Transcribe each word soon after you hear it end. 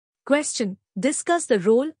Question: discuss the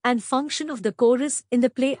role and function of the chorus in the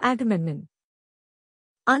play Agamemnon.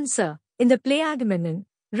 Answer: in the play Agamemnon,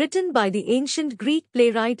 written by the ancient Greek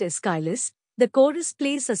playwright Aeschylus, the chorus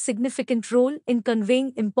plays a significant role in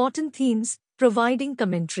conveying important themes, providing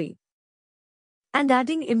commentary, and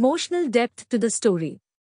adding emotional depth to the story.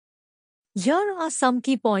 Here are some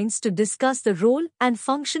key points to discuss the role and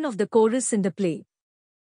function of the chorus in the play.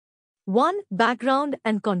 1. Background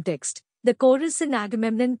and context. The chorus in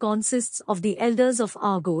Agamemnon consists of the elders of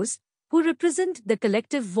Argos, who represent the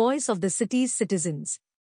collective voice of the city's citizens.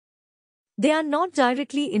 They are not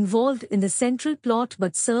directly involved in the central plot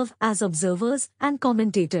but serve as observers and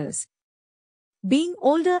commentators. Being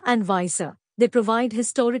older and wiser, they provide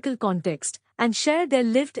historical context and share their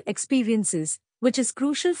lived experiences, which is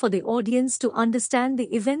crucial for the audience to understand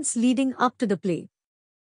the events leading up to the play.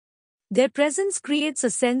 Their presence creates a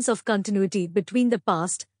sense of continuity between the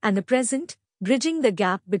past and the present, bridging the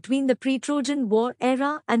gap between the pre-Trojan War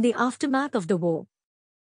era and the aftermath of the war.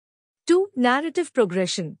 2. Narrative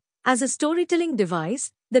progression. As a storytelling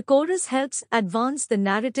device, the chorus helps advance the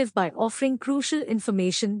narrative by offering crucial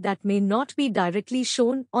information that may not be directly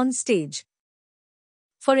shown on stage.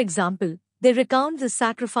 For example, they recount the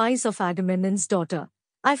sacrifice of Agamemnon's daughter,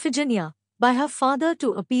 Iphigenia, by her father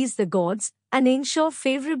to appease the gods and ensure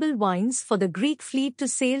favorable winds for the Greek fleet to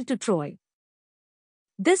sail to Troy.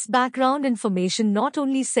 This background information not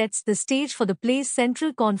only sets the stage for the play's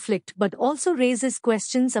central conflict but also raises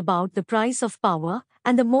questions about the price of power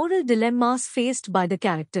and the moral dilemmas faced by the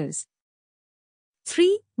characters.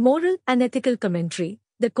 3. Moral and ethical commentary.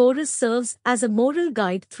 The chorus serves as a moral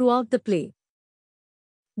guide throughout the play.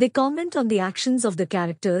 They comment on the actions of the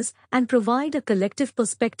characters and provide a collective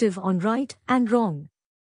perspective on right and wrong.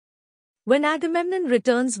 When Agamemnon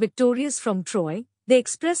returns victorious from Troy, they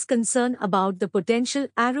express concern about the potential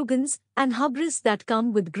arrogance and hubris that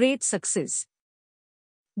come with great success.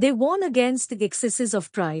 They warn against the excesses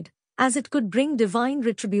of pride, as it could bring divine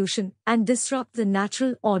retribution and disrupt the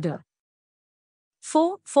natural order.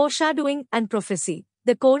 4. Foreshadowing and prophecy.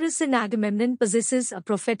 The chorus in Agamemnon possesses a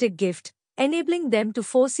prophetic gift, enabling them to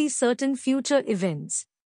foresee certain future events.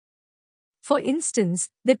 For instance,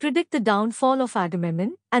 they predict the downfall of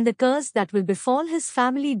Agamemnon and the curse that will befall his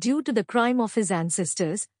family due to the crime of his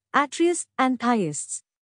ancestors, Atreus and Theists.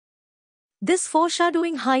 This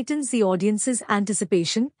foreshadowing heightens the audience's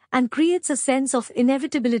anticipation and creates a sense of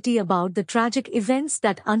inevitability about the tragic events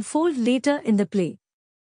that unfold later in the play.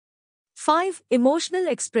 5. Emotional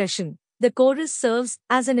expression. The chorus serves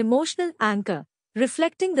as an emotional anchor,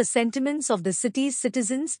 reflecting the sentiments of the city's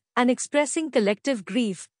citizens and expressing collective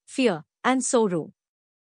grief, fear, and sorrow.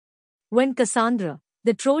 When Cassandra,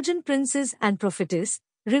 the Trojan princess and prophetess,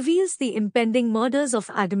 reveals the impending murders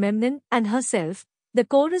of Agamemnon and herself, the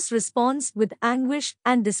chorus responds with anguish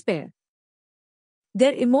and despair.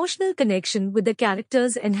 Their emotional connection with the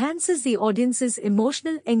characters enhances the audience's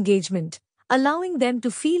emotional engagement, allowing them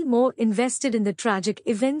to feel more invested in the tragic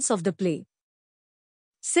events of the play.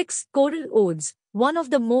 6. Choral odes. One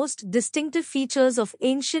of the most distinctive features of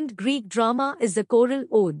ancient Greek drama is the choral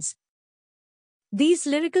odes. These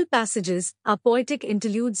lyrical passages are poetic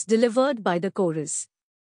interludes delivered by the chorus.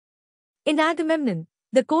 In Agamemnon,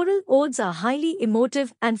 the choral odes are highly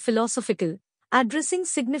emotive and philosophical, addressing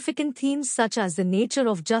significant themes such as the nature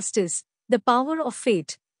of justice, the power of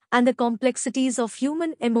fate, and the complexities of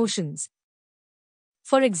human emotions.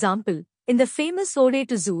 For example, in the famous Ode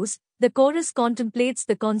to Zeus, the chorus contemplates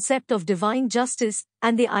the concept of divine justice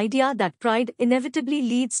and the idea that pride inevitably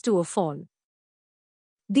leads to a fall.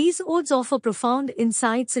 These odes offer profound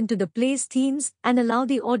insights into the play's themes and allow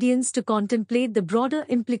the audience to contemplate the broader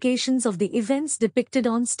implications of the events depicted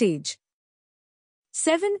on stage.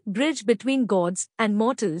 7. Bridge between gods and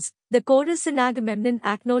mortals. The chorus in Agamemnon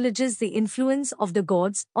acknowledges the influence of the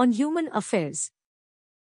gods on human affairs.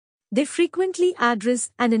 They frequently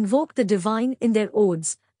address and invoke the divine in their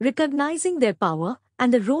odes, recognizing their power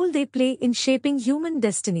and the role they play in shaping human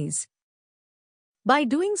destinies. By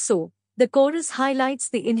doing so, the chorus highlights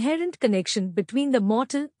the inherent connection between the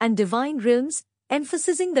mortal and divine realms,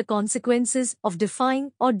 emphasizing the consequences of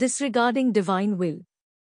defying or disregarding divine will.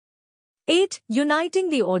 8. Uniting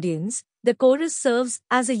the audience. The chorus serves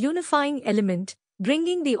as a unifying element,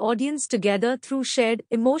 bringing the audience together through shared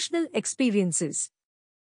emotional experiences.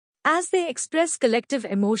 As they express collective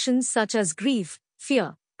emotions such as grief,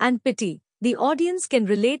 fear, and pity, the audience can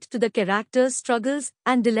relate to the characters' struggles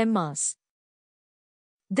and dilemmas.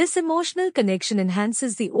 This emotional connection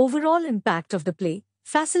enhances the overall impact of the play,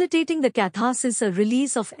 facilitating the catharsis, a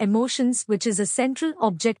release of emotions which is a central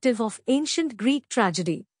objective of ancient Greek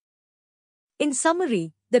tragedy. In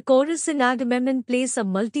summary, the chorus in Agamemnon plays a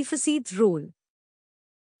multifaceted role.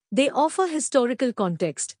 They offer historical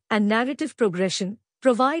context and narrative progression,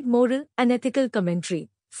 provide moral and ethical commentary,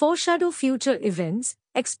 foreshadow future events,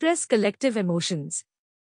 express collective emotions.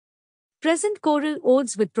 Present choral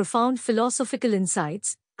odes with profound philosophical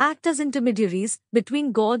insights act as intermediaries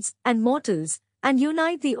between gods and mortals and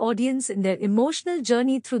unite the audience in their emotional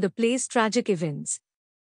journey through the play's tragic events.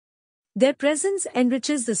 Their presence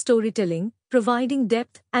enriches the storytelling, providing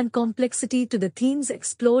depth and complexity to the themes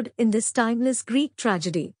explored in this timeless Greek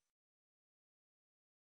tragedy.